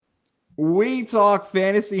We Talk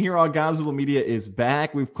Fantasy here on Gonzalo Media is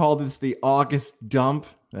back. We've called this the August dump.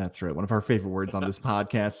 That's right, one of our favorite words on this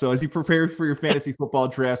podcast. So as you prepare for your fantasy football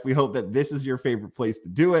drafts, we hope that this is your favorite place to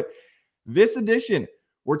do it. This edition,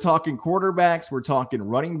 we're talking quarterbacks, we're talking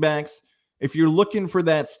running backs. If you're looking for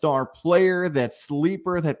that star player, that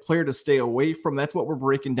sleeper, that player to stay away from, that's what we're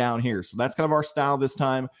breaking down here. So that's kind of our style this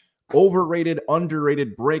time. Overrated,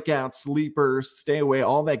 underrated, breakout, sleepers, stay away,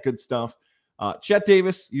 all that good stuff. Chet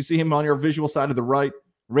Davis, you see him on your visual side of the right.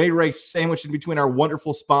 Ray sandwiched in between our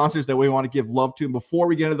wonderful sponsors that we want to give love to. And before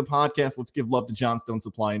we get into the podcast, let's give love to Johnstone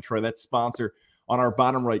Supply and Troy, that sponsor on our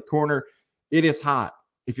bottom right corner. It is hot.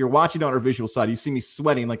 If you're watching on our visual side, you see me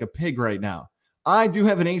sweating like a pig right now. I do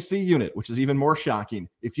have an AC unit, which is even more shocking.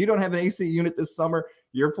 If you don't have an AC unit this summer,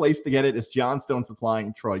 your place to get it is Johnstone Supply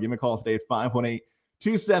and Troy. Give me a call today at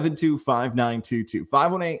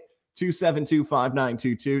 518-272-5922.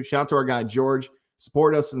 518-272-5922. Shout out to our guy, George.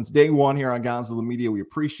 Support us since day one here on Gonzalo Media. We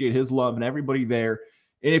appreciate his love and everybody there.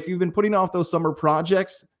 And if you've been putting off those summer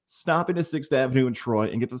projects, stop into 6th Avenue in Troy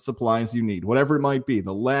and get the supplies you need, whatever it might be,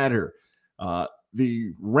 the ladder,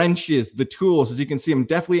 the wrenches, the tools. As you can see, I'm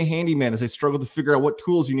definitely a handyman as I struggle to figure out what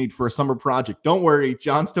tools you need for a summer project. Don't worry,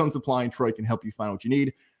 Johnstone Supply in Troy can help you find what you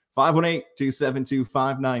need.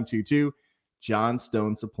 518-272-5922.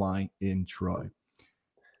 Johnstone Supply in Troy.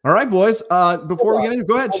 All right, boys. Before we get into,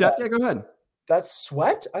 go ahead, Chet. Yeah, go ahead. That's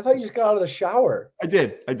sweat? I thought you just got out of the shower. I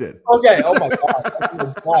did. Okay. Oh my God.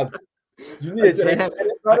 You need to take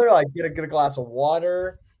it, brother. Like get a glass of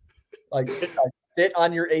water. Like sit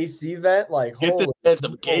on your AC vent. Like holy.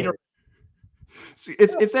 Some Gatorade. See,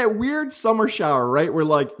 it's that weird summer shower, right? Where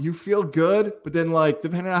like you feel good, but then like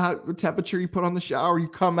depending on what temperature you put on the shower, you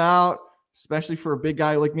come out. Especially for a big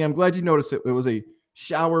guy like me, I'm glad you noticed it. It was a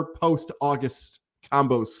shower post-August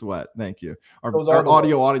combo sweat. Thank you. Our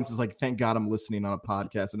audio audience is like, thank God I'm listening on a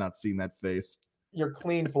podcast and not seeing that face. You're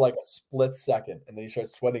clean for like a split second, and then you start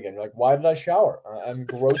sweating again. You're like, why did I shower? I'm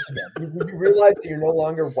gross again. You realize that you're no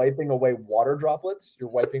longer wiping away water droplets. You're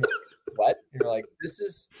wiping sweat. You're like, this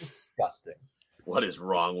is disgusting. What is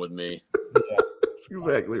wrong with me? Yeah. That's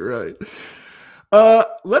exactly right.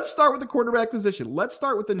 Let's start with the quarterback position. Let's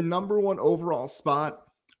start with the number one overall spot.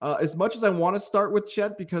 As much as I want to start with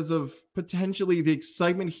Chet because of potentially the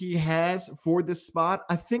excitement he has for this spot,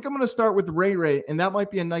 I think I'm going to start with Ray, and that might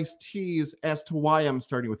be a nice tease as to why I'm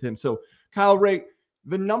starting with him. So, Kyle Ray,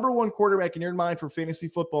 the number one quarterback in your mind for fantasy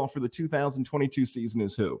football for the 2022 season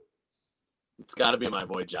is who? It's got to be my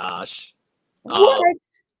boy Josh.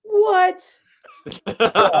 What?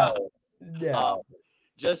 No.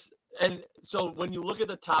 And so when you look at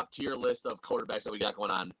the top tier list of quarterbacks that we got going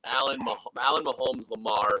on, Allen, Mahomes,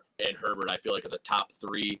 Lamar, and Herbert, I feel like are the top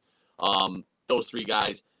three, those three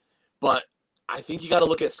guys. But I think you got to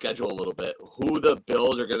look at schedule a little bit. Who the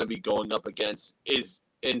Bills are going to be going up against is,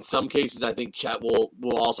 in some cases, I think Chet will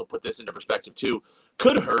also put this into perspective too.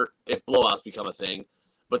 Could hurt if blowouts become a thing,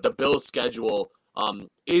 but the Bills' schedule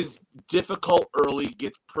is difficult early,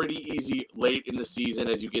 gets pretty easy late in the season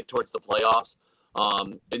as you get towards the playoffs.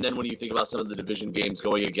 And then when you think about some of the division games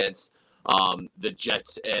going against the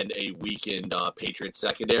Jets and a weakened Patriots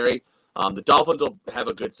secondary, the Dolphins will have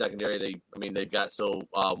a good secondary. They've got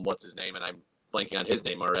what's his name, and I'm blanking on his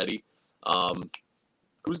name already.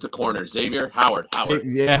 Who's the corner? Xavier Howard.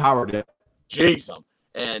 Yeah, Howard. Yeah. Jason.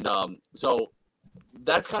 And so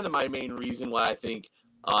that's kind of my main reason why I think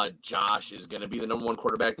Josh is going to be the number one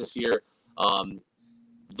quarterback this year.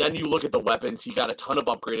 Then you look at the weapons. He got a ton of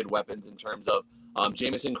upgraded weapons in terms of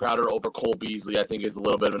Jamison Crowder over Cole Beasley, I think, is a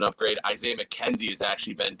little bit of an upgrade. Isaiah McKenzie has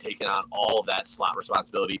actually been taking on all of that slot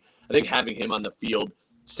responsibility. I think having him on the field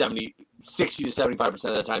 60 to 75%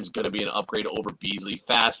 of the time is going to be an upgrade over Beasley.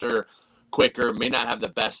 Faster, quicker, may not have the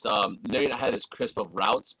best, may not have as crisp of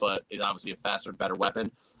routes, but is obviously a faster, better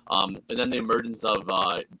weapon. And then the emergence of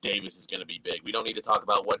Davis is going to be big. We don't need to talk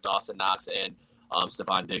about what Dawson Knox and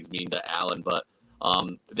Stephon Diggs mean to Allen, but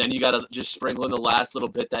then you got to just sprinkle in the last little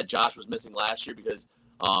bit that Josh was missing last year because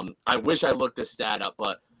I wish I looked this stat up,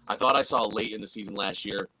 but I thought I saw late in the season last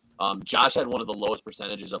year, Josh had one of the lowest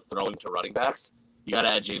percentages of throwing to running backs. You got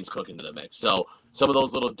to add James Cook into the mix. So some of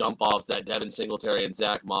those little dump-offs that Devin Singletary and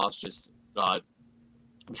Zach Moss just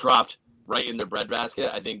dropped right in their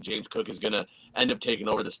breadbasket, I think James Cook is going to end up taking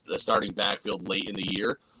over the starting backfield late in the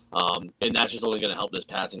year. And that's just only going to help this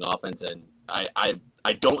passing offense. And I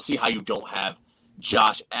don't see how you don't have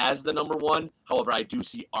Josh as the number one. However, I do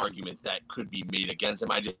see arguments that could be made against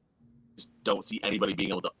him. I just don't see anybody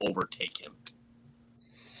being able to overtake him.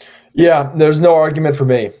 Yeah, there's no argument for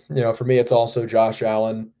me. For me, it's also Josh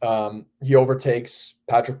Allen. He overtakes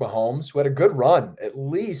Patrick Mahomes, who had a good run, at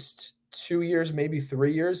least 2 years, maybe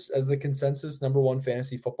 3 years as the consensus number one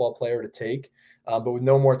fantasy football player to take. But with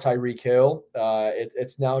no more Tyreek Hill,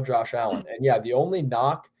 it's now Josh Allen. And yeah, the only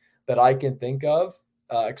knock that I can think of,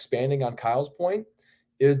 expanding on Kyle's point,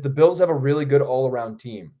 is the Bills have a really good all-around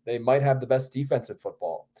team. They might have the best defense in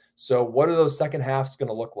football. So what are those second halves going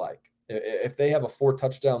to look like? If they have a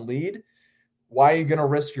 4-touchdown lead, why are you going to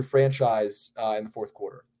risk your franchise in the fourth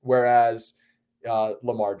quarter? Whereas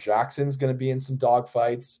Lamar Jackson's going to be in some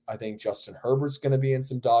dogfights. I think Justin Herbert's going to be in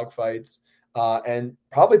some dogfights. And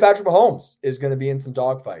probably Patrick Mahomes is going to be in some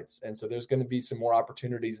dogfights. And so there's going to be some more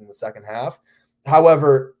opportunities in the second half.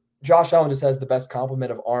 However, Josh Allen just has the best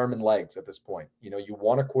complement of arm and legs at this point. You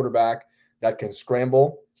want a quarterback that can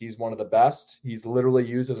scramble. He's one of the best. He's literally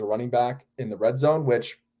used as a running back in the red zone,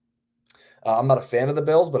 which I'm not a fan of the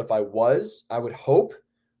Bills, but if I was, I would hope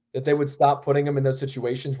that they would stop putting him in those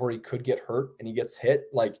situations where he could get hurt and he gets hit.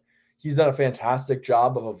 Like, he's done a fantastic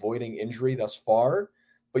job of avoiding injury thus far,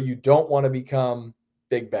 but you don't want to become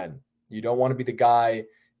Big Ben. You don't want to be the guy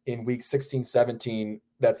in week 16, 17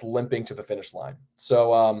 that's limping to the finish line.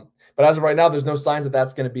 So, but as of right now, there's no signs that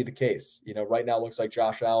that's going to be the case. Right now it looks like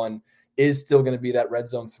Josh Allen is still going to be that red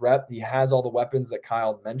zone threat. He has all the weapons that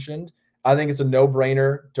Kyle mentioned. I think it's a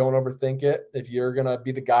no-brainer. Don't overthink it. If you're going to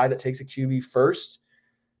be the guy that takes a QB first,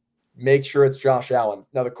 make sure it's Josh Allen.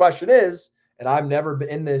 Now, the question is, and I've never been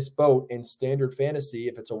in this boat in standard fantasy,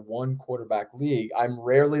 if it's a one quarterback league, I'm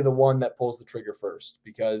rarely the one that pulls the trigger first,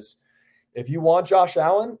 because if you want Josh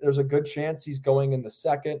Allen, there's a good chance he's going in the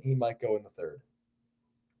second. He might go in the third.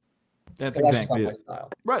 That's exactly my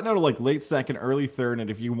style. Right. No, like late second, early third.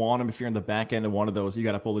 And if you want him, if you're in the back end of one of those, you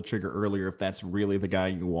got to pull the trigger earlier if that's really the guy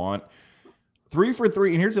you want. 3 for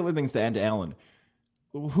 3. And here's the other things to add to Allen.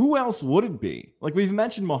 Who else would it be? Like, we've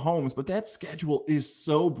mentioned Mahomes, but that schedule is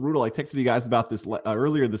so brutal. I texted you guys about this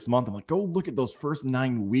earlier this month. I'm like, go look at those first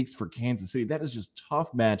 9 weeks for Kansas City. That is just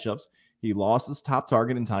tough matchups. He lost his top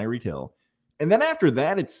target in Tyreek Hill. And then after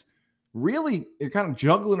that, it's really, you're kind of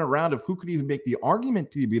juggling around of who could even make the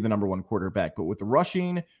argument to be the number one quarterback. But with the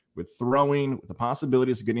rushing, with throwing, with the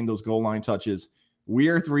possibilities of getting those goal line touches, we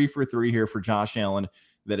are 3 for 3 here for Josh Allen,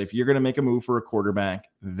 that if you're going to make a move for a quarterback,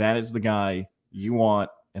 that is the guy you want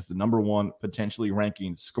as the number one potentially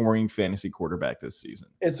ranking scoring fantasy quarterback this season.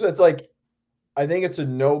 It's like, I think it's a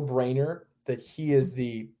no-brainer that he is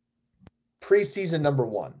the preseason number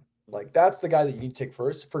one. Like, that's the guy that you need to take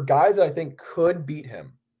first. For guys that I think could beat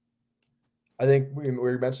him, I think we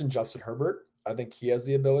mentioned Justin Herbert. I think he has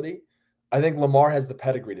the ability. I think Lamar has the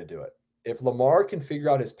pedigree to do it. If Lamar can figure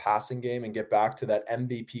out his passing game and get back to that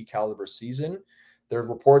MVP caliber season, there are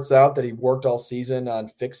reports out that he worked all season on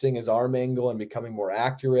fixing his arm angle and becoming more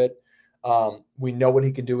accurate. We know what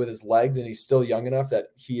he can do with his legs, and he's still young enough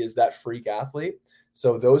that he is that freak athlete.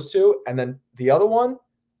 So those two. And then the other one,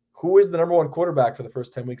 who is the number one quarterback for the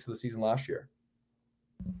first 10 weeks of the season last year?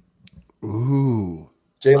 Ooh.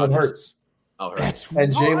 Jalen Hurts. Oh, that's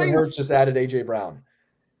and right. Jalen Hurts just added A.J. Brown.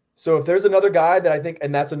 So if there's another guy that I think,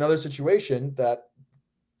 and that's another situation that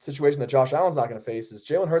Josh Allen's not going to face, is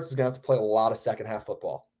Jalen Hurts is going to have to play a lot of second half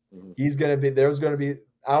football. Mhm.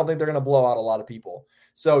 I don't think they're going to blow out a lot of people.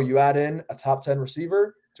 So you add in a top 10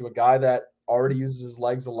 receiver to a guy that already uses his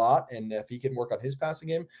legs a lot, and if he can work on his passing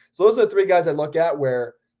game. So those are the 3 guys I look at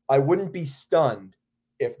where I wouldn't be stunned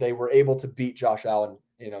if they were able to beat Josh Allen,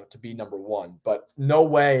 to be number one. But no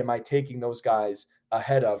way am I taking those guys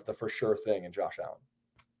ahead of the for sure thing in Josh Allen.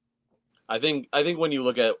 I think when you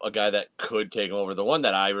look at a guy that could take him over, the one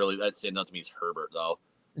that that stands out to me is Herbert, though.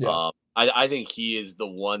 Yeah. I think he is the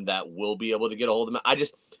one that will be able to get a hold of him.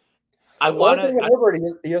 Herbert,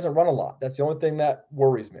 he doesn't run a lot. That's the only thing that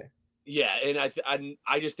worries me. Yeah, and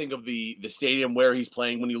I just think of the stadium where he's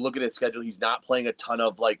playing. When you look at his schedule, he's not playing a ton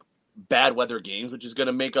of like bad weather games, which is going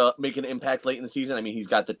to make an impact late in the season. I mean, he's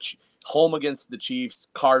got the home against the Chiefs,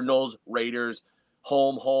 Cardinals, Raiders,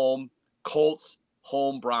 home, Colts,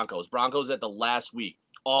 home, Broncos at the last week,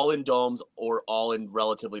 all in domes or all in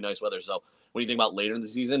relatively nice weather. So when you think about later in the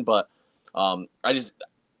season, but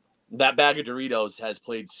that bag of Doritos has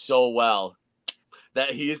played so well.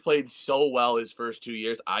 That he has played so well his first 2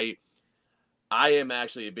 years. I am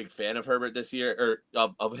actually a big fan of Herbert this year, or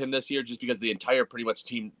of him this year, just because the entire pretty much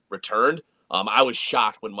team returned. I was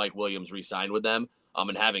shocked when Mike Williams re-signed with them,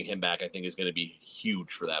 and having him back, I think, is going to be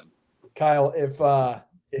huge for them. Kyle,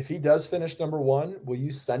 if he does finish number one, will you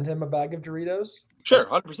send him a bag of Doritos? Sure,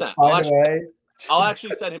 100%. I'll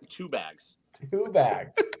actually send him 2 bags. 2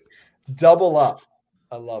 bags. Double up.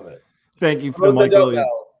 I love it. Thank you for the Mike Williams.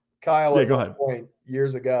 Kyle, yeah, at go one ahead. point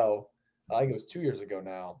years ago, I think it was 2 years ago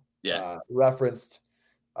now, Yeah. Referenced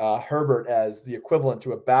Herbert as the equivalent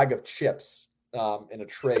to a bag of chips in a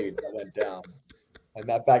trade that went down. And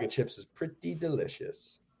that bag of chips is pretty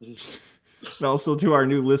delicious. And also to our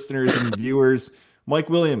new listeners and viewers, Mike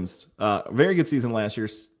Williams, very good season last year.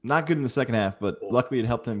 Not good in the second half, but luckily it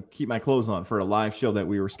helped him keep my clothes on for a live show that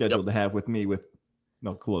we were scheduled to have with me with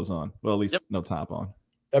no clothes on. Well, at least no top on.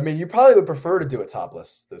 I mean, you probably would prefer to do it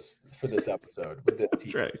topless for this episode. With this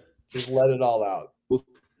That's right. Just let it all out.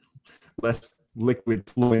 Less liquid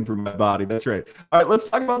flowing through my body. That's right. All right, let's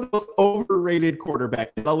talk about the most overrated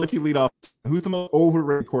quarterback. I'll let you lead off. Who's the most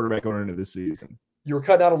overrated quarterback going into this season? You were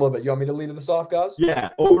cutting out a little bit. You want me to lead this off, guys? Yeah,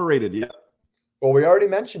 overrated. Yeah. Well, we already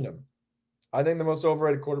mentioned him. I think the most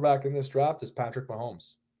overrated quarterback in this draft is Patrick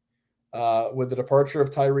Mahomes. With the departure of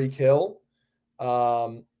Tyreek Hill,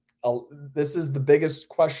 this is the biggest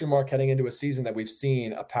question mark heading into a season that we've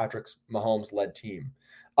seen a Patrick Mahomes-led team.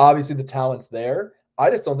 Obviously, the talent's there. I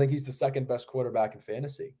just don't think he's the second best quarterback in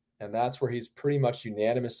fantasy. And that's where he's pretty much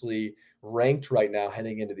unanimously ranked right now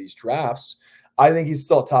heading into these drafts. I think he's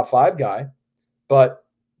still a top 5 guy, but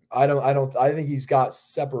I think he's got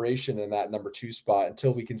separation in that number 2 spot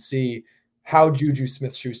until we can see how Juju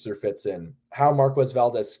Smith-Schuster fits in, how Marquez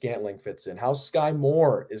Valdes-Scantling fits in, how Sky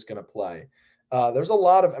Moore is going to play. There's a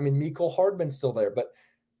lot of, Mecole Hardman's still there, but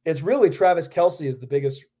it's really Travis Kelce is the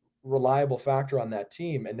biggest reliable factor on that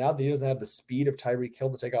team. And now that he doesn't have the speed of Tyreek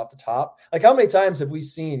Hill to take off the top, like how many times have we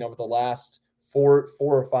seen over the last four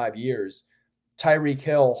or 5 years, Tyreek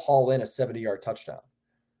Hill haul in a 70-yard touchdown?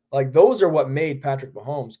 Like those are what made Patrick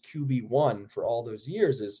Mahomes QB1 for all those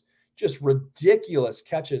years, is just ridiculous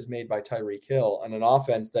catches made by Tyreek Hill on an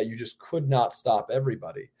offense that you just could not stop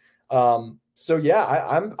everybody. So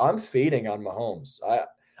yeah, I'm fading on Mahomes.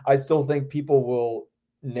 I still think people will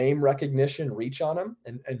name recognition reach on him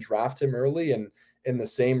and draft him early and in the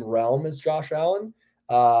same realm as Josh Allen.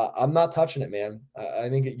 I'm not touching it, man. I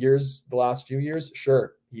think the last few years,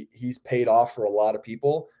 sure, he's paid off for a lot of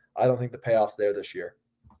people. I don't think the payoff's there this year.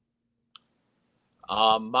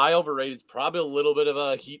 My overrated is probably a little bit of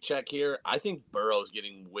a heat check here. I think Burrow's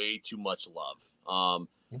getting way too much love.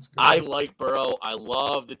 I like Burrow. I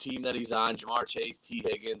love the team that he's on. Ja'Marr Chase, T.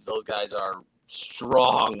 Higgins, those guys are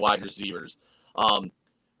strong wide receivers.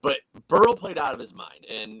 But Burrow played out of his mind.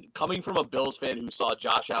 And coming from a Bills fan who saw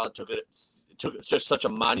Josh Allen took just such a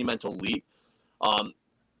monumental leap,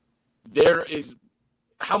 there is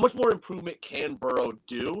how much more improvement can Burrow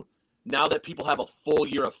do now that people have a full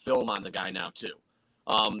year of film on the guy now too?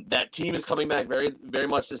 That team is coming back very, very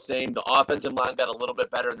much the same. The offensive line got a little bit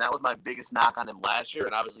better, and that was my biggest knock on him last year,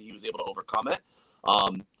 and obviously he was able to overcome it.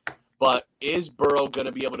 But is Burrow going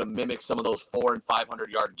to be able to mimic some of those 400- and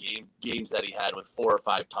 500-yard games that he had with 4 or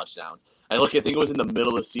 5 touchdowns? I think it was in the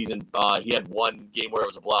middle of the season. He had one game where it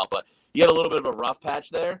was a blowout, but he had a little bit of a rough patch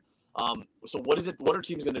there. So what are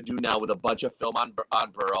teams going to do now with a bunch of film on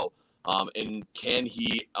Burrow? And can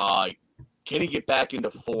he get back into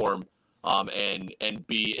form and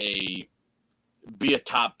be a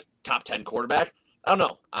top 10 quarterback? I don't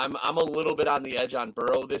know. I'm a little bit on the edge on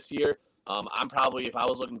Burrow this year. I'm probably, if I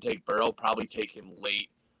was looking to take Burrow, probably take him late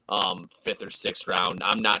 5th or 6th round.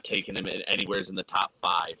 I'm not taking him anywhere in the top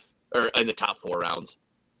 5 or in the top 4 rounds.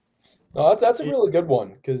 No, that's a really good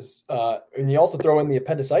one because and you also throw in the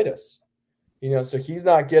appendicitis. So he's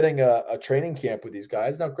not getting a training camp with these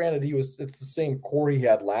guys. Now, granted, it's the same core he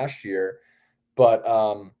had last year, but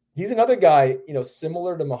he's another guy,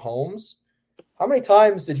 similar to Mahomes. How many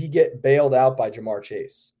times did he get bailed out by Ja'Marr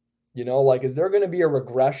Chase? Is there going to be a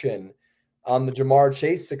regression on the Ja'Marr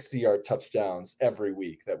Chase 60-yard touchdowns every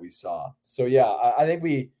week that we saw? So yeah, I think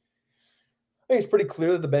it's pretty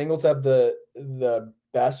clear that the Bengals have the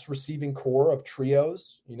best receiving core of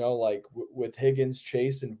trios, with Higgins,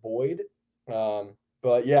 Chase, and Boyd.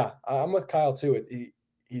 But yeah, I'm with Kyle too.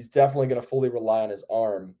 He's definitely going to fully rely on his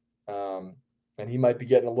arm. And he might be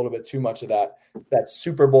getting a little bit too much of that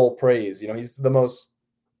Super Bowl praise. He's the most,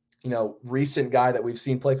 recent guy that we've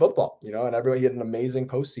seen play football, and everybody had an amazing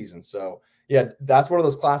postseason. So yeah, that's one of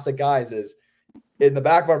those classic guys is in the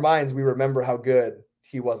back of our minds, we remember how good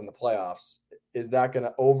he was in the playoffs. Is that going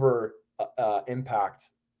to impact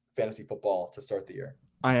fantasy football to start the year?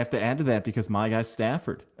 I have to add to that because my guy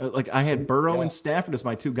Stafford. I had Burrow and Stafford as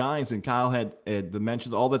my 2 guys, and Kyle had the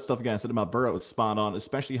mentions, all that stuff you guys said about Burrow. It's spot on,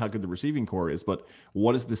 especially how good the receiving core is. But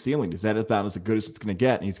what is the ceiling? Is that about as good as it's going to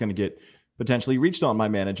get? And he's going to get potentially reached on my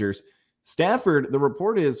managers. Stafford, the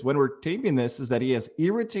report is when we're taping this, is that he has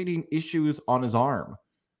irritating issues on his arm.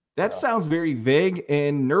 That sounds very vague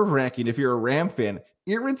and nerve-wracking if you're a Ram fan.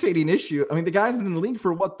 Irritating issue. The guy's been in the league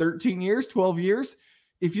for 13 years, 12 years?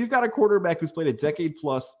 If you've got a quarterback who's played a decade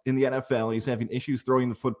plus in the NFL and he's having issues throwing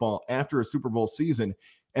the football after a Super Bowl season,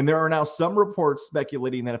 And there are now some reports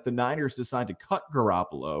speculating that if the Niners decide to cut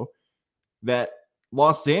Garoppolo, that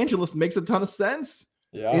Los Angeles makes a ton of sense.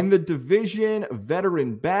 Yeah. In the division,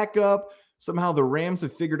 veteran backup. Somehow the Rams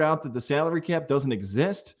have figured out that the salary cap doesn't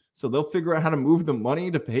exist. So they'll figure out how to move the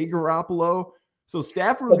money to pay Garoppolo. So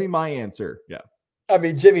Stafford would be my answer. Yeah. I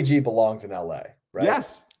mean, Jimmy G belongs in LA, right?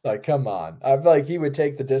 Yes. Like, come on. I feel like he would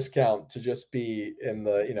take the discount to just be in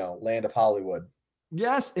the, land of Hollywood.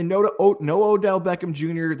 Yes, and no Odell Beckham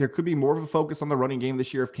Jr. There could be more of a focus on the running game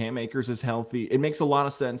this year if Cam Akers is healthy. It makes a lot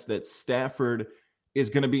of sense that Stafford is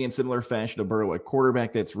going to be in similar fashion to Burrow, a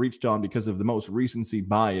quarterback that's reached on because of the most recency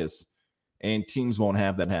bias, and teams won't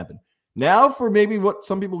have that happen. Now for maybe what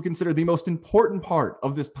some people consider the most important part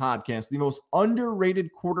of this podcast, the most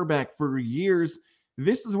underrated quarterback for years.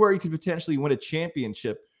 This is where he could potentially win a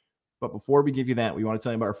championship. But before we give you that, we want to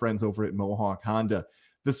tell you about our friends over at Mohawk Honda.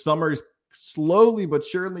 The summer is slowly but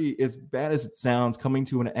surely, as bad as it sounds, coming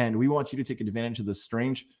to an end. We want you to take advantage of the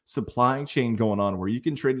strange supply chain going on where you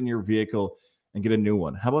can trade in your vehicle and get a new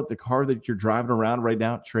one. How about the car that you're driving around right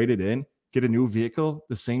now? Trade it in, get a new vehicle,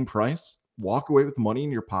 the same price, walk away with money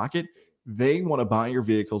in your pocket. They want to buy your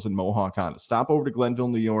vehicles in Mohawk Honda. Stop over to Glenville,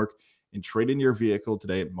 New York, and trade in your vehicle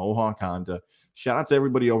today at Mohawk Honda. Shout out to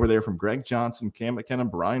everybody over there from Greg Johnson, Cam McKenna,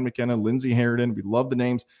 Brian McKenna, Lindsey Harridan. We love the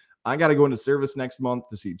names. I got to go into service next month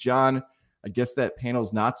to see John. I guess that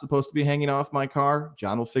panel's not supposed to be hanging off my car.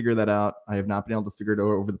 John will figure that out. I have not been able to figure it out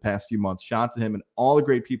over the past few months. Shout out to him and all the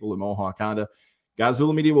great people at Mohawk Honda.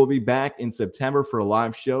 Godzilla Media will be back in September for a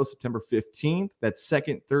live show, September 15th. That's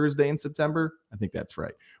second Thursday in September. I think that's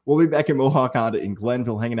right. We'll be back in Mohawk Honda in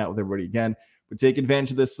Glenville, hanging out with everybody again. But take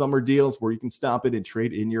advantage of this summer deals where you can stop it and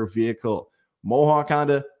trade in your vehicle. Mohawk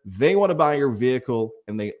Honda, they want to buy your vehicle,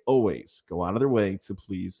 and they always go out of their way to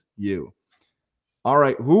please you. All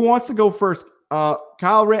right, who wants to go first?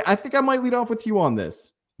 Kyle Ray, I think I might lead off with you on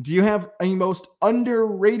this. Do you have a most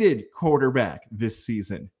underrated quarterback this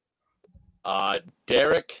season?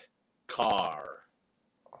 Derek Carr.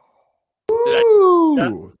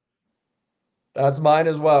 Ooh. That's mine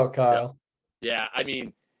as well, Kyle. Yeah, I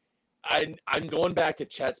mean, I'm going back to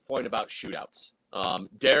Chet's point about shootouts.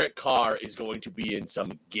 Derek Carr is going to be in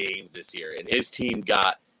some games this year, and his team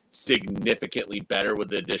got significantly better with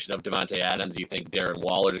the addition of Davante Adams. You think Darren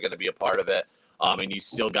Waller is going to be a part of it, and you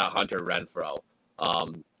still got Hunter Renfrow.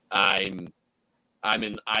 I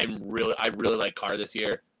really like Carr this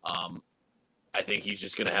year. I think he's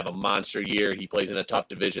just going to have a monster year. He plays in a tough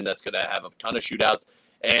division that's going to have a ton of shootouts,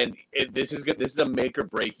 and this is a make or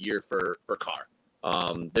break year for Carr.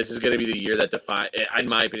 This is going to be the year that in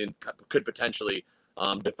my opinion, could potentially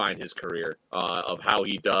define his career of how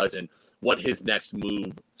he does and what his next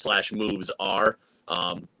moves are.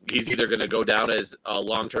 He's either going to go down as a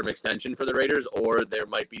long-term extension for the Raiders, or there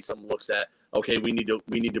might be some looks at, okay, we need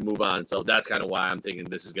to move on. So that's kind of why I'm thinking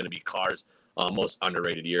this is going to be Carr's most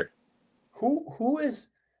underrated year. Who is?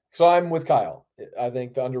 So I'm with Kyle. I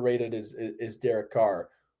think the underrated is Derek Carr.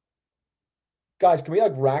 Guys, can we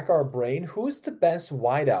rack our brain? Who's the best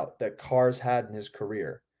wideout that Carr's had in his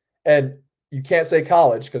career? And you can't say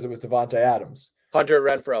college because it was Davante Adams. Hunter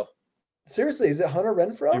Renfrow. Seriously, is it Hunter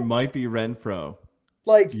Renfrow? It might be Renfrow.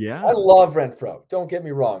 Yeah. I love Renfrow. Don't get me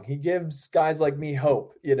wrong. He gives guys like me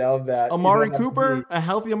hope, that Amari Cooper, a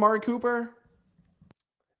healthy Amari Cooper.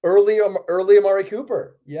 Early Amari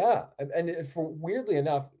Cooper. Yeah. And weirdly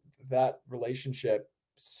enough, that relationship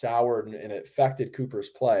soured and it affected Cooper's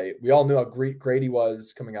play. We all knew how great he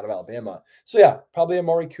was coming out of Alabama. So yeah, probably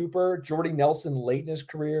Amari Cooper, Jordy Nelson late in his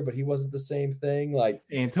career, but he wasn't the same thing.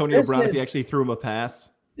 Antonio Brown, he actually threw him a pass.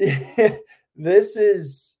 This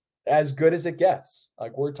is as good as it gets.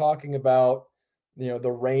 We're talking about,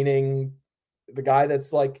 the guy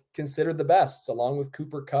that's considered the best, along with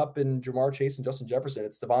Cooper Kupp and Jamar Chase and Justin Jefferson.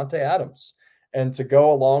 It's Davante Adams. And to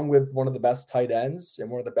go along with one of the best tight ends and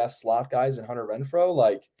one of the best slot guys in Hunter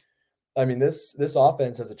Renfrow, this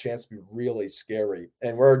offense has a chance to be really scary.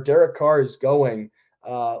 And where Derek Carr is going,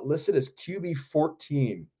 listed as QB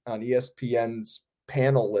 14 on ESPN's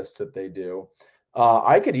panel list that they do,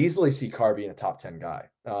 I could easily see Carr being a top 10 guy.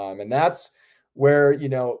 And that's where,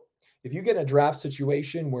 if you get in a draft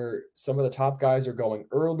situation where some of the top guys are going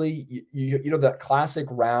early, that classic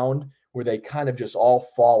round where they kind of just all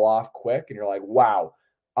fall off quick and you're like, wow,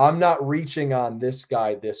 I'm not reaching on this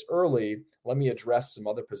guy this early. Let me address some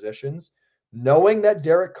other positions. Knowing that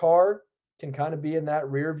Derek Carr can kind of be in that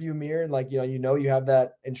rear view mirror and you have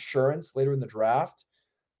that insurance later in the draft,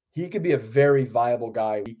 he could be a very viable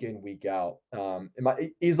guy week in, week out.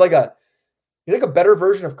 He's like a better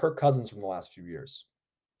version of Kirk Cousins from the last few years.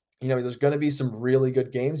 there's going to be some really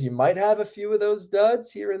good games. You might have a few of those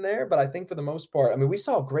duds here and there, but I think for the most part, I mean, we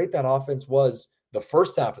saw how great that offense was the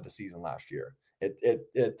first half of the season last year.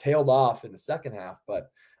 It tailed off in the second half,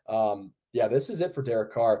 but yeah, this is it for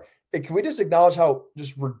Derek Carr. Hey, can we just acknowledge how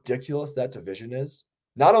just ridiculous that division is?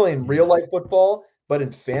 Not only in real life football, but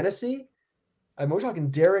in fantasy. I mean, we're talking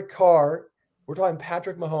Derek Carr, we're talking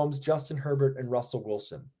Patrick Mahomes, Justin Herbert, and Russell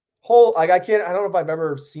Wilson. I don't know if I've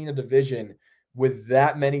ever seen a division with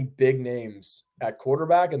that many big names at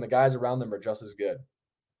quarterback, and the guys around them are just as good.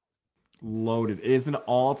 Loaded. It is an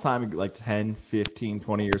all-time, like 10, 15,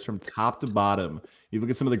 20 years from top to bottom. You look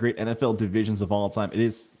at some of the great NFL divisions of all time. It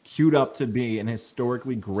is queued up to be an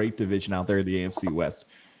historically great division out there in the AFC West.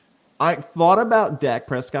 I thought about Dak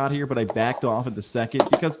Prescott here, but I backed off at the second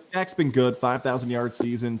because Dak's been good, 5,000-yard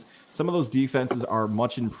seasons. Some of those defenses are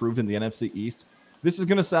much improved in the NFC East. This is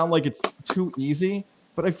going to sound like it's too easy,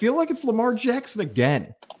 but I feel like it's Lamar Jackson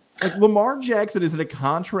again. Like, Lamar Jackson is in a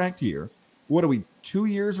contract year. What are we, 2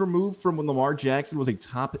 years removed from when Lamar Jackson was a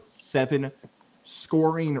top 7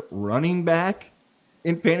 scoring running back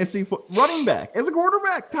in fantasy running back as a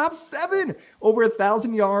quarterback, top 7, over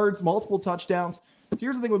 1,000 yards, multiple touchdowns.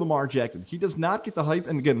 Here's the thing with Lamar Jackson. He does not get the hype.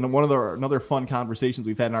 And again, one of another fun conversations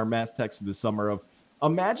we've had in our mass text this summer of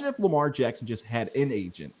imagine if Lamar Jackson just had an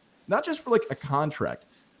agent, not just for like a contract,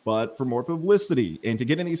 but for more publicity and to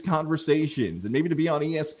get in these conversations and maybe to be on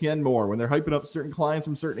ESPN more when they're hyping up certain clients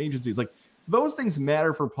from certain agencies. Like, those things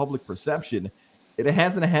matter for public perception. It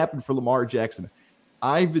hasn't happened for Lamar Jackson.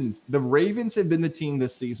 The Ravens have been the team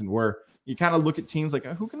this season where you kind of look at teams like,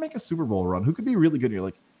 who can make a Super Bowl run? Who could be really good? And you're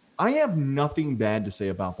like, I have nothing bad to say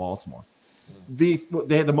about Baltimore. They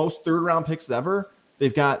had the most third-round picks ever.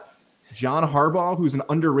 They've got John Harbaugh, who's an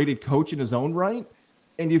underrated coach in his own right,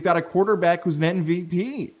 and you've got a quarterback who's an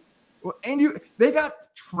MVP. And they got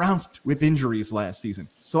trounced with injuries last season.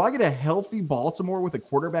 So I get a healthy Baltimore with a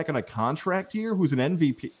quarterback on a contract here who's an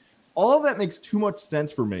MVP. All of that makes too much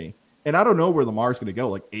sense for me. And I don't know where Lamar's going to go,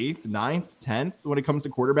 like 8th, 9th, 10th when it comes to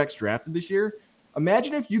quarterbacks drafted this year.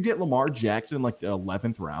 Imagine if you get Lamar Jackson in like the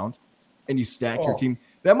 11th round and you stack your team.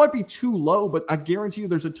 That might be too low, but I guarantee you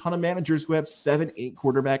there's a ton of managers who have 7, 8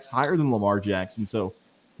 quarterbacks higher than Lamar Jackson. So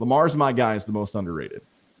Lamar's my guy is the most underrated.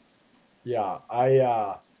 Yeah,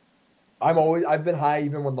 I've been high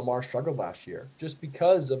even when Lamar struggled last year, just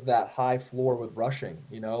because of that high floor with rushing.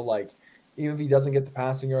 Like even if he doesn't get the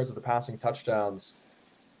passing yards or the passing touchdowns,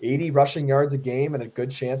 80 rushing yards a game and a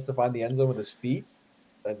good chance to find the end zone with his feet.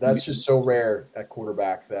 That's just so rare at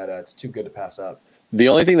quarterback that it's too good to pass up. The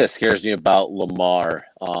only thing that scares me about Lamar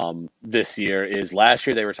this year is last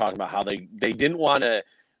year they were talking about how they didn't want to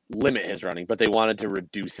limit his running, but they wanted to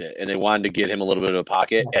reduce it, and they wanted to get him a little bit of a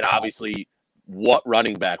pocket. And obviously, what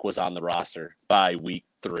running back was on the roster by week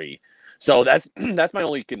 3? So that's my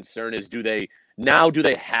only concern is do they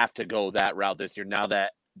have to go that route this year now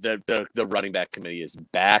that the running back committee is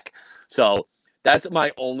back? So that's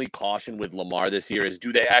my only caution with Lamar this year is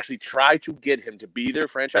do they actually try to get him to be their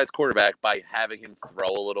franchise quarterback by having him throw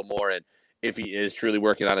a little more, and if he is truly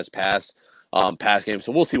working on his pass game.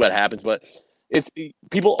 So we'll see what happens, but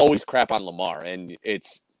people always crap on Lamar, and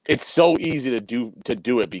it's so easy to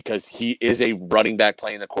do it because he is a running back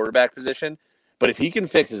playing the quarterback position. But if he can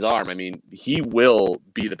fix his arm, I mean, he will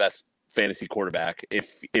be the best fantasy quarterback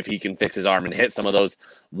if he can fix his arm and hit some of those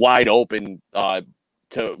wide open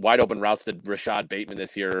routes to Rashad Bateman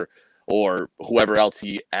this year or whoever else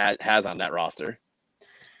he has on that roster.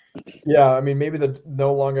 Yeah, I mean, maybe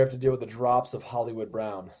no longer have to deal with the drops of Hollywood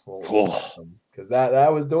Brown. Because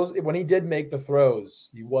that was those when he did make the throws,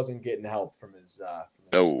 he wasn't getting help from his.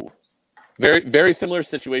 Very, very similar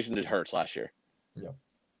situation to Hurts last year. Yeah.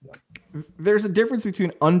 There's a difference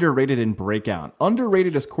between underrated and breakout.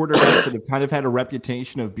 Underrated is quarterbacks that have kind of had a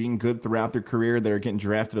reputation of being good throughout their career. They're getting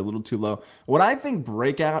drafted a little too low. When I think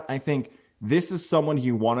breakout, I think this is someone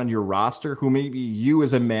you want on your roster who maybe you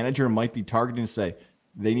as a manager might be targeting to say,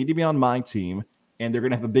 they need to be on my team, and they're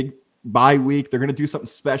going to have a big bye week. They're going to do something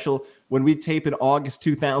special. When we tape in August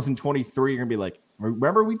 2023, you're going to be like,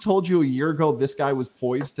 remember we told you a year ago this guy was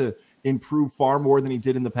poised to improve far more than he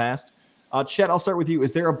did in the past? Chet, I'll start with you.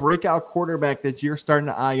 Is there a breakout quarterback that you're starting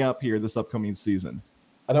to eye up here this upcoming season?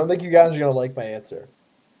 I don't think you guys are going to like my answer.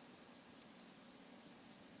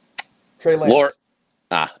 Trey Lance.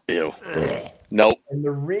 Ew. Nope. And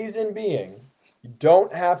the reason being, you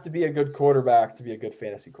don't have to be a good quarterback to be a good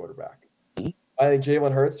fantasy quarterback. Mm-hmm. I think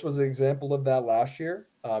Jalen Hurts was an example of that last year,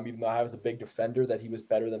 even though I was a big defender that he was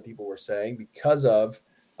better than people were saying because of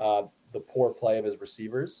the poor play of his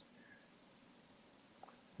receivers.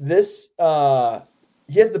 He has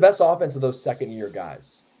the best offense of those second-year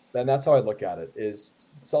guys. And that's how I look at it.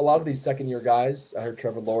 So a lot of these second-year guys, I heard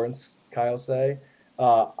Trevor Lawrence, Kyle say,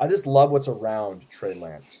 I just love what's around Trey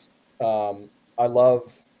Lance. I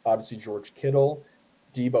love, obviously, George Kittle,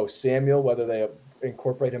 Deebo Samuel, whether they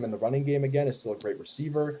incorporate him in the running game again, is still a great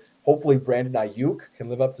receiver. Hopefully Brandon Ayuk can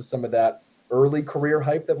live up to some of that early career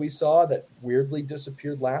hype that we saw that weirdly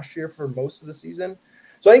disappeared last year for most of the season.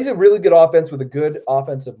 So I think it's a really good offense with a good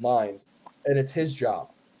offensive mind, and it's his job.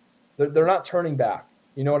 They're not turning back.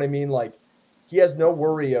 You know what I mean? Like, he has no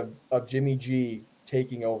worry of Jimmy G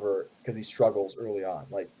taking over because he struggles early on.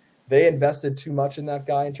 Like, they invested too much in that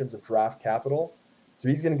guy in terms of draft capital. So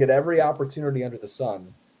he's going to get every opportunity under the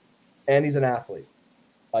sun, and he's an athlete.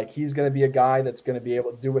 Like, he's going to be a guy that's going to be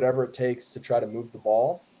able to do whatever it takes to try to move the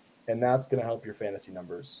ball, and that's going to help your fantasy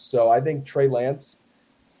numbers. So I think Trey Lance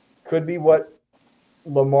could be what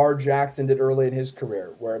Lamar Jackson did early in his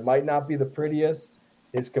career, where it might not be the prettiest,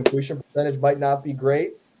 his completion percentage might not be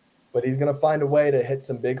great, but he's going to find a way to hit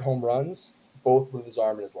some big home runs, both with his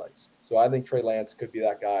arm and his legs. So I think Trey Lance could be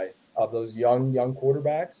that guy of those young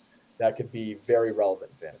quarterbacks that could be very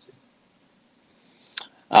relevant in fantasy.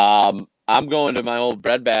 I'm going to my old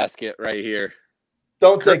breadbasket right here.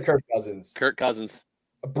 Don't say Kirk Cousins. Kirk Cousins.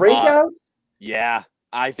 A breakout? Yeah.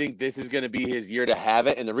 I think this is going to be his year to have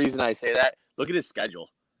it. And the reason I say that, look at his schedule.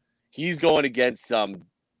 He's going against some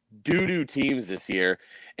doo-doo teams this year.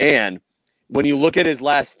 And when you look at his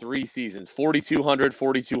last 3 seasons, 4,200,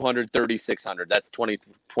 4,200, 3,600, that's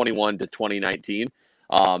 2021 to 2019,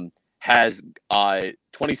 has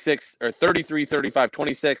 26 or 33, 35,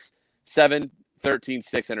 26, 7, 13,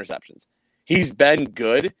 6 interceptions. He's been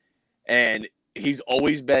good, and he's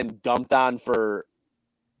always been dumped on for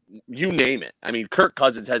you name it. I mean, Kirk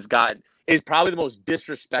Cousins is probably the most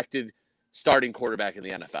disrespected starting quarterback in the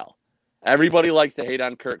NFL. Everybody likes to hate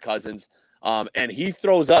on Kirk Cousins, and he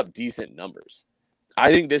throws up decent numbers.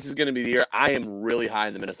 I think this is going to be the year. I am really high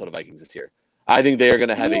in the Minnesota Vikings this year. I think they're going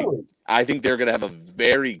to have a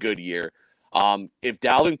very good year. If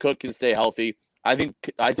Dalvin Cook can stay healthy, I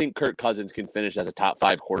think Kirk Cousins can finish as a top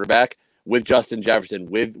 5 quarterback with Justin Jefferson,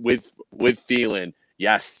 with Thielen.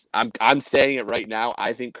 Yes, I'm saying it right now.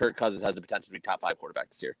 I think Kirk Cousins has the potential to be top 5 quarterback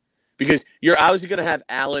this year, because you're obviously going to have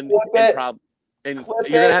Allen and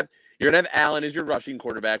you're gonna have Allen as your rushing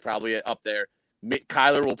quarterback probably up there.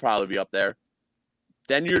 Kyler will probably be up there.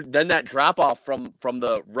 Then that drop off from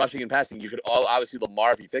the rushing and passing. You could obviously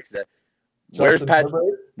Lamar if he fixes it. Where's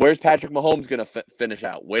Patrick Mahomes gonna finish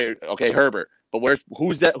out? Herbert. But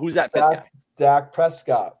who's that fifth guy? Dak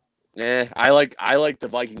Prescott. I like the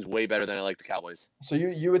Vikings way better than I like the Cowboys. So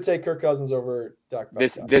you would take Kirk Cousins over Dak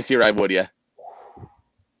Prescott? This year I would, yeah.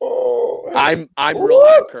 Oh, I'm real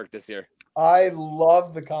high on Kirk this year. I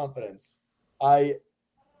love the confidence. I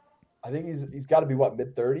think he's got to be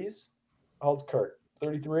mid-30s. How old's Kirk?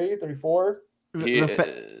 33, 34?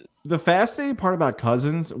 The fascinating part about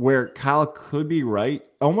Cousins, where Kyle could be right,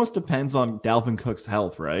 almost depends on Dalvin Cook's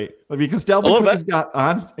health, right? Because Dalvin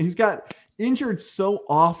Cook he's got injured so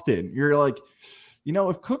often. You're like,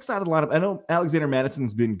 if Cook's out of the lineup, I know Alexander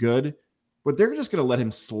Madison's been good, but they're just going to let him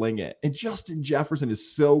sling it. And Justin Jefferson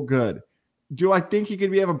is so good. Do I think he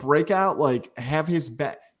could have a breakout? Like, have his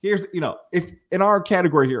back? Here's, if in our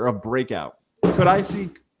category here of breakout, could I see?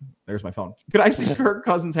 There's my phone. Could I see Kirk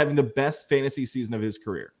Cousins having the best fantasy season of his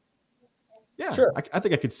career? Yeah, sure. I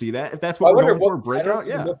think I could see that. If that's what we're going for, a breakout.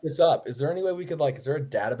 Yeah. Look this up. Is there any way we could is there a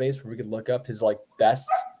database where we could look up his best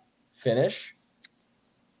finish?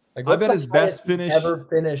 I bet his best finish ever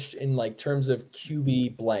finished in terms of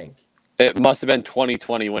QB blank. It must have been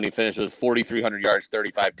 2020 when he finished with 4,300 yards,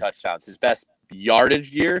 35 touchdowns. His best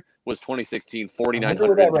yardage year was 2016,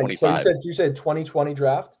 4,925. So you said 2020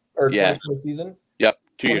 draft or 2020 season? Yep,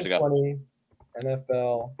 2 years ago. 2020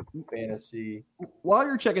 NFL fantasy. While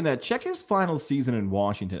you're checking that, check his final season in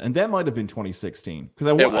Washington, and that might have been 2016 because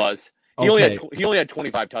it was. He only had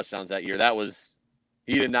 25 touchdowns that year.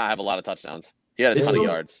 He did not have a lot of touchdowns. He had a ton of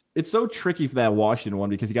yards. It's so tricky for that Washington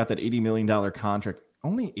one because he got that $80 million contract.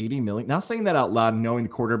 Only $80 million. Now saying that out loud, knowing the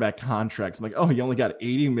quarterback contracts, I'm like, oh, he only got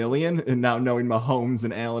 $80 million, and now knowing Mahomes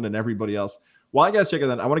and Allen and everybody else. While you guys checking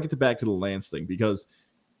that, I want to get back to the Lance thing because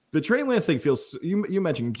the Trey Lance thing feels. You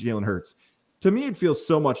mentioned Jalen Hurts. To me, it feels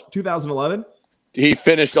so much. 2011. He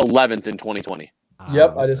finished 11th in 2020.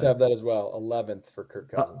 Yep, I just have that as well. 11th for Kirk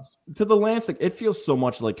Cousins. To the Lance thing, it feels so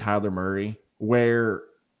much like Kyler Murray, where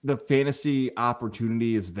the fantasy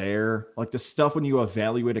opportunity is there. Like the stuff when you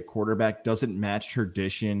evaluate a quarterback doesn't match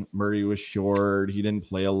tradition. Murray was short. He didn't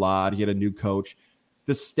play a lot. He had a new coach.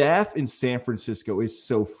 The staff in San Francisco is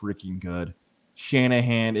so freaking good.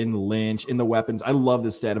 Shanahan and Lynch in the weapons. I love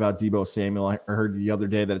this stat about Deebo Samuel. I heard the other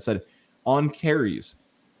day that it said on carries,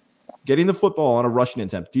 getting the football on a rushing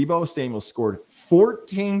attempt. Deebo Samuel scored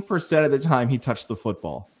 14% of the time he touched the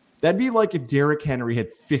football. That'd be like if Derrick Henry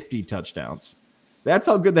had 50 touchdowns. That's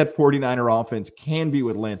how good that 49er offense can be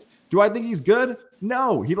with Lance. Do I think he's good?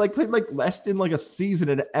 No. He played less than a season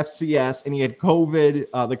at FCS, and he had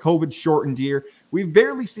COVID, the COVID shortened year. We've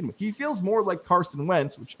barely seen him. He feels more like Carson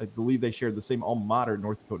Wentz, which I believe they shared the same alma mater,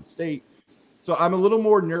 North Dakota State. So I'm a little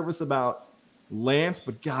more nervous about Lance,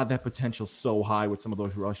 but God, that potential's so high with some of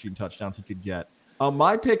those rushing touchdowns he could get.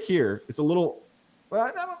 My pick here is a little,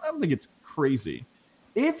 well, I don't think it's crazy.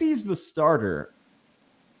 If he's the starter,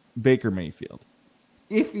 Baker Mayfield.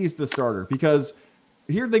 If he's the starter, because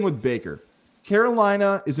here's the thing with Baker.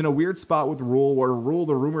 Carolina is in a weird spot with Rule, where Rule,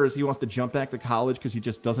 the rumor is he wants to jump back to college because he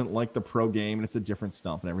just doesn't like the pro game, and it's a different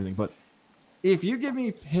stuff and everything. But if you give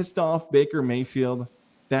me pissed off Baker Mayfield,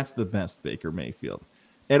 that's the best Baker Mayfield.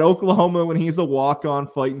 At Oklahoma, when he's a walk-on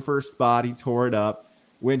fighting for a spot, he tore it up.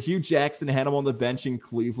 When Hugh Jackson had him on the bench in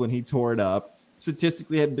Cleveland, he tore it up.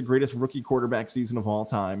 Statistically had the greatest rookie quarterback season of all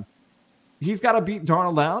time. He's got to beat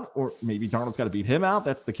Darnold out, or maybe Darnold's got to beat him out.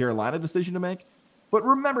 That's the Carolina decision to make. But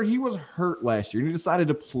remember, he was hurt last year, and he decided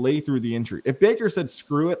to play through the injury. If Baker said,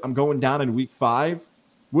 screw it, I'm going down in week 5,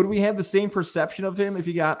 would we have the same perception of him if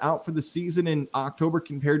he got out for the season in October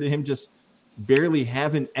compared to him just barely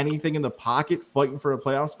having anything in the pocket, fighting for a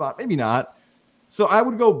playoff spot? Maybe not. So I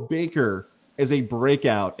would go Baker as a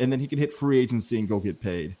breakout, and then he can hit free agency and go get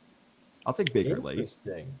paid. I'll take Baker late.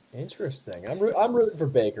 Interesting. I'm rooting for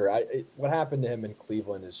Baker. What happened to him in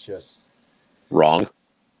Cleveland is just wrong.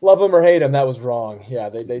 Love him or hate him, that was wrong. Yeah,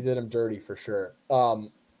 they did him dirty for sure.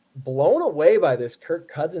 Blown away by this Kirk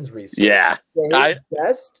Cousins research. Yeah. So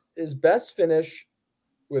his best finish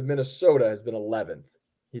with Minnesota has been 11th.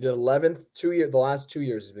 He did 11th the last 2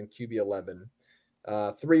 years he's been QB 11.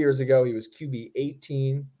 3 years ago he was QB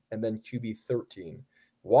 18 and then QB 13.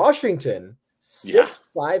 Washington 6,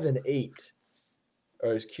 5, and 8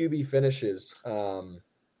 are his QB finishes,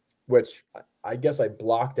 which I guess I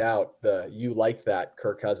blocked out the "you like that"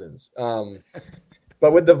 Kirk Cousins.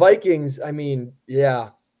 But with the Vikings, I mean, yeah,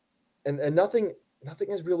 and nothing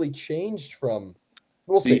has really changed from.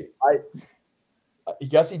 We'll see. I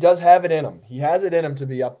guess he does have it in him. He has it in him to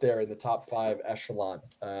be up there in the top 5 echelon.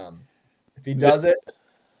 If he does it,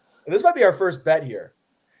 this might be our first bet here,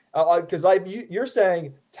 because you're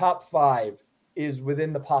saying top 5 is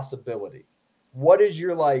within the possibility. What is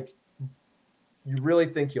your you really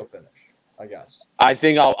think he'll finish? I guess. I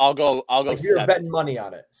think I'll go You're 7. betting money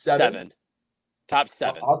on it. 7. Top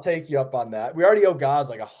 7. I'll take you up on that. We already owe Gaz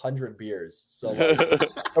 100 beers. So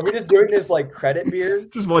are we just doing this credit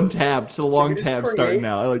beers? Just one tab. Just a long tab starting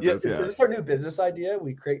now. I like this. Yeah. Is this our new business idea?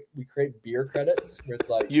 We create beer credits where it's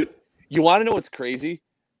you want to know what's crazy?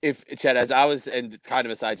 If Chad, as I was, and kind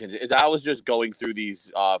of a side tangent, as I was just going through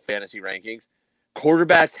these fantasy rankings,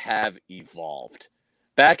 quarterbacks have evolved.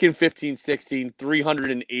 Back in 15-16,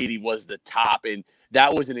 380 was the top, and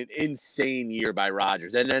that was an insane year by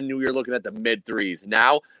Rodgers. And then we were looking at the mid-3s.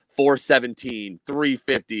 Now, 417,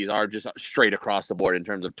 350s are just straight across the board in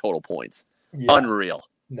terms of total points. Yeah. Unreal.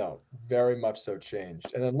 No, very much so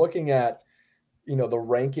changed. And then looking at, the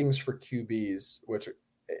rankings for QBs, which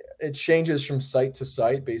it changes from site to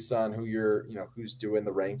site based on who's doing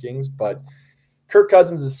the rankings. But Kirk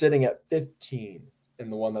Cousins is sitting at 15 in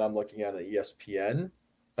the one that I'm looking at ESPN.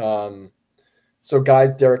 So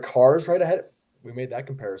guys, Derek Carr's right ahead. We made that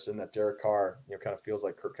comparison that Derek Carr, kind of feels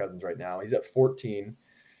like Kirk Cousins right now. He's at 14.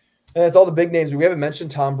 And it's all the big names. We haven't mentioned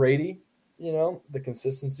Tom Brady. The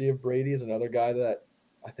consistency of Brady is another guy that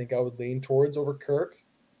I think I would lean towards over Kirk.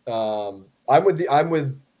 I'm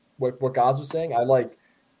with what Gaz was saying. I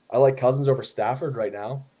like Cousins over Stafford right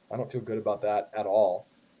now. I don't feel good about that at all.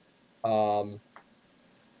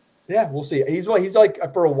 Yeah, we'll see. He's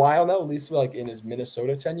for a while now, at least in his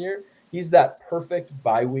Minnesota tenure, he's that perfect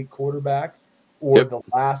bye week quarterback or the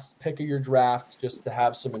last pick of your draft just to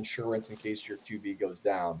have some insurance in case your QB goes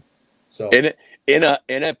down. So in a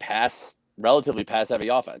relatively pass heavy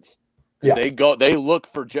offense. Yeah. They look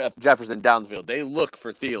for Jefferson downfield. They look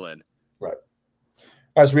for Thielen. Right.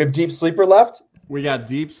 All right, so we have deep sleeper left. We got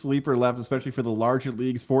deep sleeper left, especially for the larger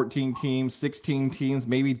leagues, 14 teams, 16 teams,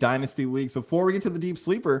 maybe dynasty leagues. Before we get to the deep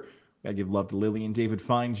sleeper, I give love to Lily and David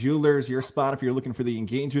Fine Jewelers, your spot if you're looking for the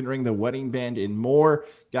engagement ring, the wedding band, and more.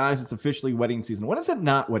 Guys, it's officially wedding season. When is it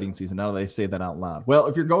not wedding season? Now that they say that out loud. Well,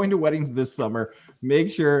 if you're going to weddings this summer, make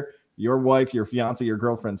sure your wife, your fiance, your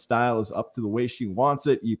girlfriend's style is up to the way she wants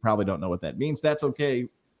it. You probably don't know what that means. That's okay.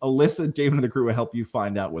 Alyssa, David, and the crew will help you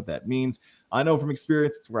find out what that means. I know from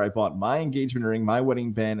experience, it's where I bought my engagement ring, my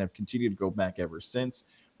wedding band. I've continued to go back ever since.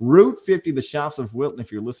 Route 50, the shops of Wilton,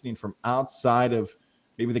 if you're listening from outside of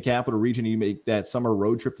maybe the capital region, you make that summer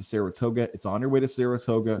road trip to Saratoga. It's on your way to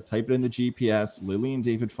Saratoga. Type it in the GPS, Lily and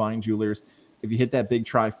David Fine Jewelers. If you hit that big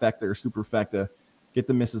trifecta or superfecta, get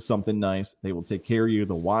the missus something nice. They will take care of you.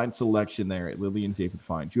 The wide selection there at Lily and David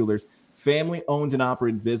Fine Jewelers. Family owned and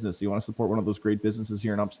operated business. You want to support one of those great businesses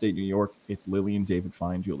here in upstate New York? It's Lily and David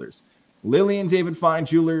Fine Jewelers. Lily and David Fine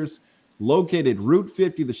Jewelers, located Route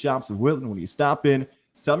 50, the shops of Wilton. When you stop in,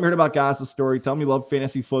 tell them you heard about Gaza's story. Tell them you love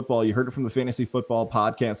fantasy football. You heard it from the Fantasy Football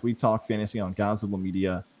Podcast. We talk fantasy on Godzilla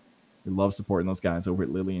Media. We love supporting those guys over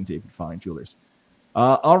at Lily and David Fine Jewelers.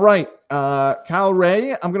 All right, Kyle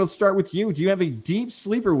Ray, I'm going to start with you. Do you have a deep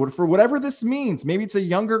sleeper for whatever this means? Maybe it's a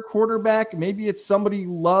younger quarterback. Maybe it's somebody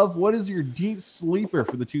you love. What is your deep sleeper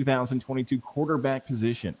for the 2022 quarterback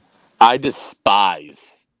position? I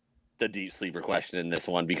despise the deep sleeper question in this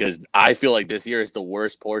one because I feel like this year is the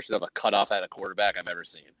worst portion of a cutoff at a quarterback I've ever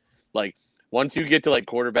seen. Like once you get to like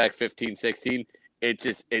quarterback 15, 16,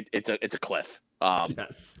 it's a cliff.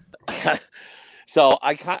 Yes. So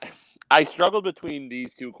I struggled between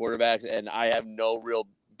these two quarterbacks, and I have no real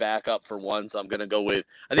backup for one, so I'm going to go with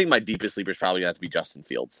 – I think my deepest sleeper is probably going to have to be Justin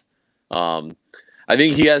Fields. I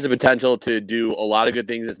think he has the potential to do a lot of good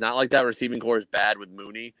things. It's not like that receiving core is bad with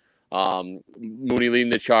Mooney. Mooney leading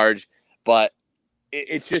the charge, but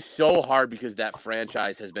it's just so hard because that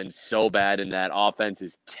franchise has been so bad and that offense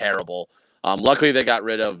is terrible. Luckily, they got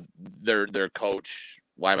rid of their coach.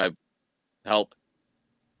 Why am I – help.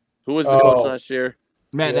 Who was the coach last year?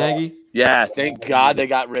 Matt Nagy? Yeah, thank God they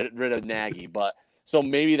got rid of Nagy. But so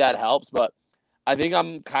maybe that helps. But I think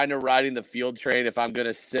I'm kind of riding the Field train if I'm going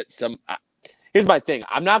to sit some here's my thing.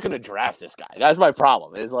 I'm not going to draft this guy. That's my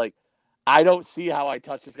problem. Is like I don't see how I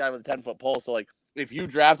touch this guy with a 10-foot pole. So like if you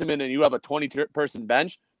draft him in and you have a 20-person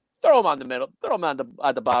bench, throw him on the middle, throw him at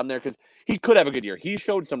the bottom there because he could have a good year. He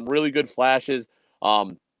showed some really good flashes.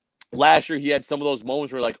 Last year he had some of those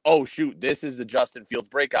moments where like, oh shoot, this is the Justin Fields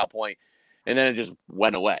breakout point. And then it just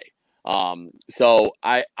went away. So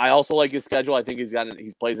I also like his schedule. I think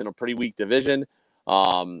he plays in a pretty weak division.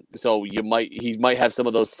 So he might have some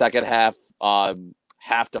of those second half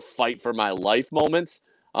have to fight for my life moments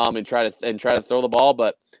and try to throw the ball.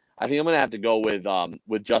 But I think I'm gonna have to go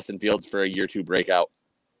with Justin Fields for a year 2 breakout.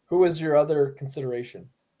 Who is your other consideration?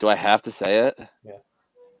 Do I have to say it? Yeah.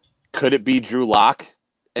 Could it be Drew Lock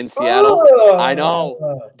in Seattle? I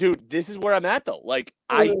know, dude. This is where I'm at though. Like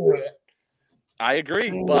I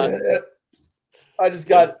agree, but I just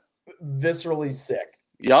got viscerally sick.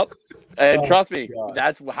 Yep. And trust me,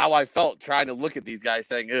 that's how I felt trying to look at these guys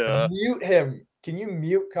saying, ugh. Mute him. Can you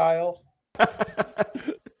mute Kyle?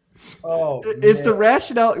 Is the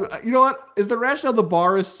rationale, you know what? Is the rationale the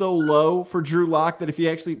bar is so low for Drew Lock that if he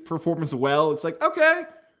actually performs well, it's like, okay,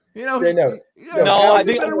 No, I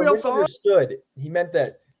think I misunderstood. He meant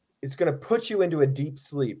that it's going to put you into a deep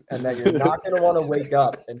sleep and that you're not going to want to wake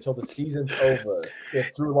up until the season's over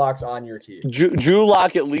if Drew Lock's on your team. Drew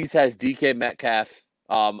Lock at least has DK Metcalf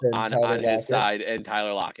on his side and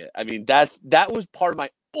Tyler Lockett. I mean, that was part of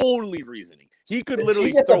my only reasoning. He could literally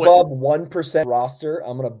he gets above 1% roster,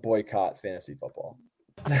 I'm going to boycott fantasy football.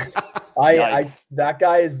 That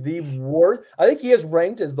guy is the worst. I think he is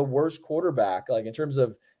ranked as the worst quarterback, like in terms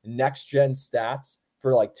of next gen stats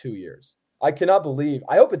for like 2 years. I cannot believe.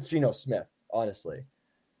 I hope it's Geno Smith. Honestly,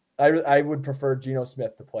 I would prefer Geno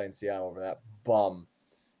Smith to play in Seattle over that bum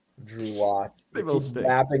Drew Lock. He's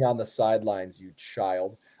napping on the sidelines, you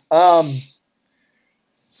child.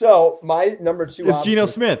 So my number 2 is Geno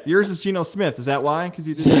Smith. Yours is Geno Smith. Is that why? Because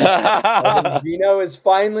you did. Geno is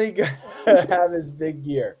finally going to have his big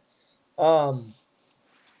year. I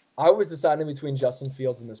was deciding between Justin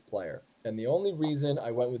Fields and this player, and the only reason I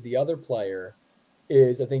went with the other player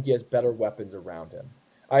is I think he has better weapons around him.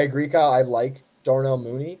 I agree, Kyle. I like Darnell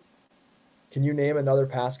Mooney. Can you name another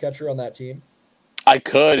pass catcher on that team? I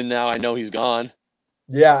could, and now I know he's gone.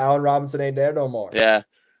 Yeah, Allen Robinson ain't there no more. Yeah.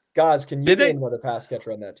 Guys, can you name another pass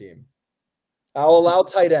catcher on that team? I'll allow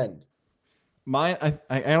tight end. Mine,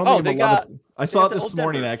 I don't think I saw it this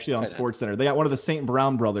morning actually on SportsCenter. They got one of the St.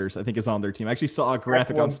 Brown brothers, I think, is on their team. I actually saw a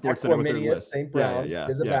graphic on SportsCenter with their list. St. Brown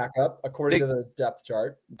is a backup according to the depth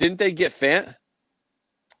chart. Didn't they get Fant?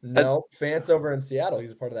 No, Fant's over in Seattle. He's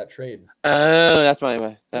a part of that trade. Oh, that's my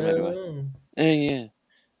way. Yeah.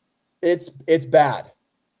 It's bad.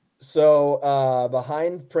 So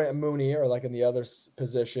behind Mooney, or like in the other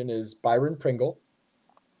position, is Byron Pringle.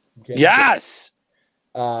 Yes.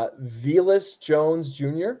 Velus Jones Jr.,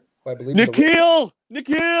 who I believe Nikhil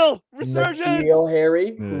Resurgence. Nikhil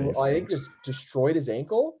Harry, who I think just destroyed his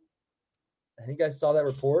ankle. I think I saw that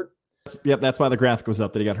report. Yep, that's why the graphic was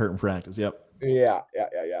up that he got hurt in practice. Yep. Yeah.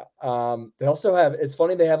 They also have, it's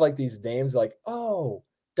funny, they have like these names like,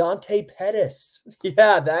 Dante Pettis.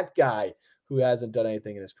 Yeah, that guy who hasn't done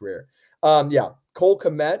anything in his career. Cole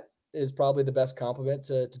Kmet is probably the best compliment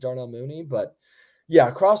to Darnell Mooney, but yeah,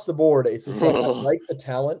 across the board, it's just like I like the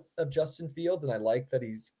talent of Justin Fields, and I like that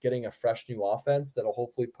he's getting a fresh new offense that'll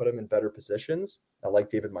hopefully put him in better positions. I like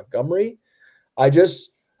David Montgomery. I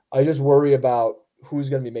just worry about who's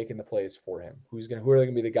going to be making the plays for him. Who are going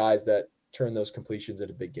to be the guys that turn those completions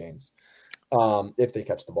into big gains if they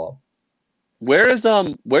catch the ball. Where's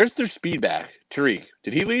their speed back? Tariq,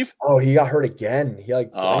 did he leave? Oh, he got hurt again. He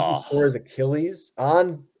tore his Achilles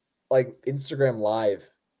on like Instagram Live.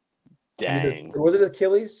 Dang. Was it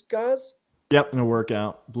Achilles, guys? Yep, in a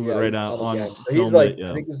workout. Blew it right out on he's like,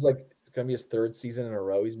 I think this is like gonna be his third season in a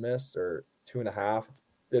row he's missed, or 2.5.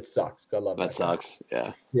 It sucks. I love that sucks.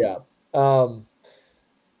 Yeah. Yeah.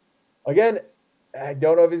 Again, I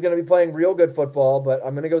don't know if he's gonna be playing real good football, but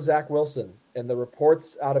I'm gonna go Zach Wilson. And the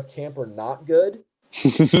reports out of camp are not good.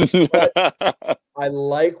 But I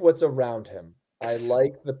like what's around him. I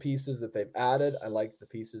like the pieces that they've added. I like the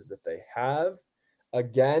pieces that they have.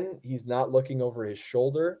 Again, he's not looking over his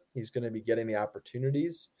shoulder. He's going to be getting the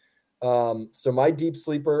opportunities. So my deep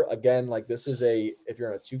sleeper, again, like this is if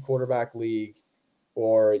you're in a 2-quarterback league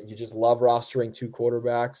or you just love rostering 2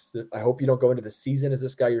 quarterbacks, I hope you don't go into the season as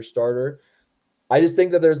this guy your starter. I just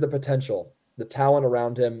think that there's the potential. The talent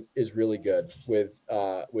around him is really good with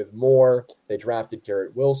Moore. They drafted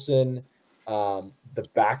Garrett Wilson. The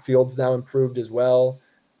backfield's now improved as well.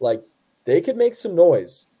 Like they could make some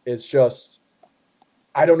noise. It's just,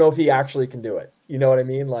 I don't know if he actually can do it. You know what I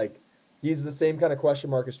mean? Like he's the same kind of question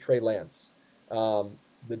mark as Trey Lance.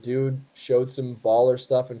 The dude showed some baller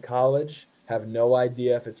stuff in college. Have no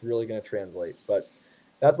idea if it's really going to translate, but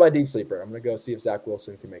that's my deep sleeper. I'm going to go see if Zach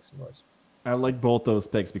Wilson can make some noise. I like both those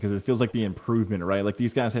picks because it feels like the improvement, right? Like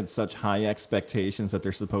these guys had such high expectations that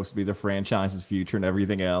they're supposed to be the franchise's future and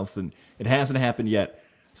everything else, and it hasn't happened yet.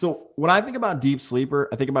 So when I think about deep sleeper,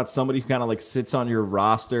 I think about somebody who kind of like sits on your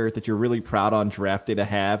roster that you're really proud on draft day to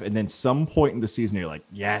have, and then some point in the season you're like,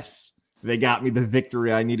 yes, they got me the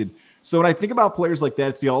victory I needed. So when I think about players like that,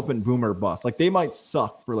 it's the ultimate boomer bust. Like they might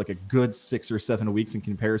suck for like a good 6 or 7 weeks in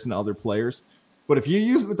comparison to other players, but if you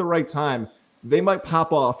use them at the right time, they might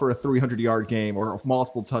pop off for a 300-yard game or a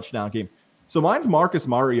multiple touchdown game. So mine's Marcus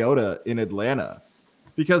Mariota in Atlanta,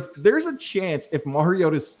 because there's a chance if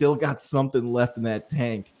Mariota's still got something left in that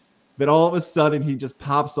tank that all of a sudden he just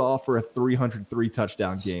pops off for a 303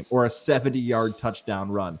 touchdown game or a 70-yard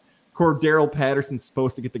touchdown run. Cordero Patterson's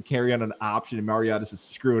supposed to get the carry on an option, and Mariota says,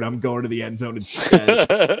 screw it, I'm going to the end zone instead.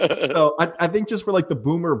 So I think just for like the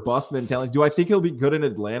boomer bust mentality, do I think he'll be good in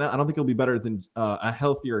Atlanta? I don't think he'll be better than a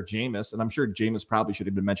healthier Jameis, and I'm sure Jameis probably should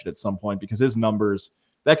have been mentioned at some point because his numbers,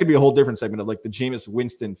 that could be a whole different segment of like the Jameis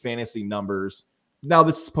Winston fantasy numbers. Now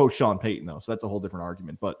this is post Sean Payton though, so that's a whole different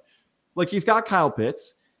argument. But like he's got Kyle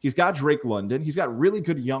Pitts, he's got Drake London, he's got really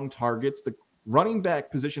good young targets. The running back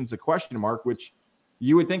position's a question mark, which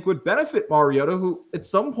you would think would benefit Mariota, who at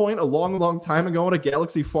some point a long, long time ago in a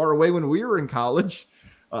galaxy far away when we were in college,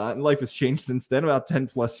 and life has changed since then, about 10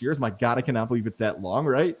 plus years. My God, I cannot believe it's that long,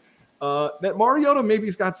 right? That Mariota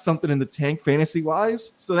maybe's got something in the tank fantasy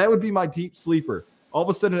wise. So that would be my deep sleeper. All of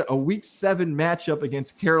a sudden, a week 7 matchup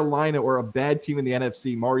against Carolina or a bad team in the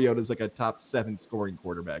NFC, Mariota's like a top 7 scoring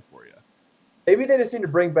quarterback for you. Maybe they just need to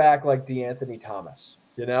bring back like DeAnthony Thomas.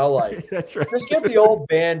 You know, like that's right. Just get the old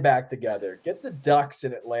band back together. Get the Ducks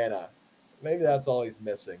in Atlanta. Maybe that's all he's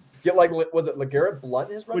missing. Get like, was it LeGarrette Blunt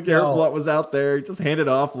in his run? LeGarrette Blunt was out there. He just handed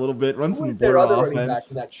off a little bit, runs some their other offense. Running back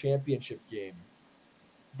in that championship game.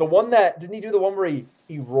 The one that didn't he do the one where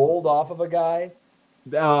he rolled off of a guy?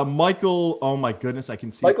 Michael. Oh my goodness, I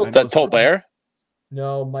can see. Michael Tolbert?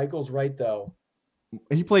 No, Michael's right though.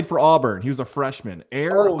 He played for Auburn. He was a freshman.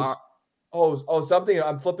 Something.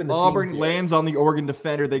 I'm flipping the Auburn lands on the Oregon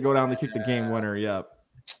defender. They go down to kick the game winner. Yep.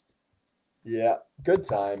 Yeah. Good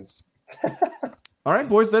times. All right,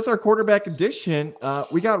 boys, that's our quarterback edition.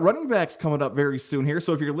 We got running backs coming up very soon here.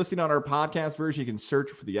 So if you're listening on our podcast version, you can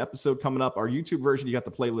search for the episode coming up. Our YouTube version, you got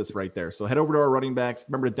the playlist right there. So head over to our running backs.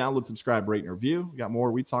 Remember to download, subscribe, rate, and review. We got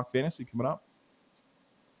more We Talk Fantasy coming up.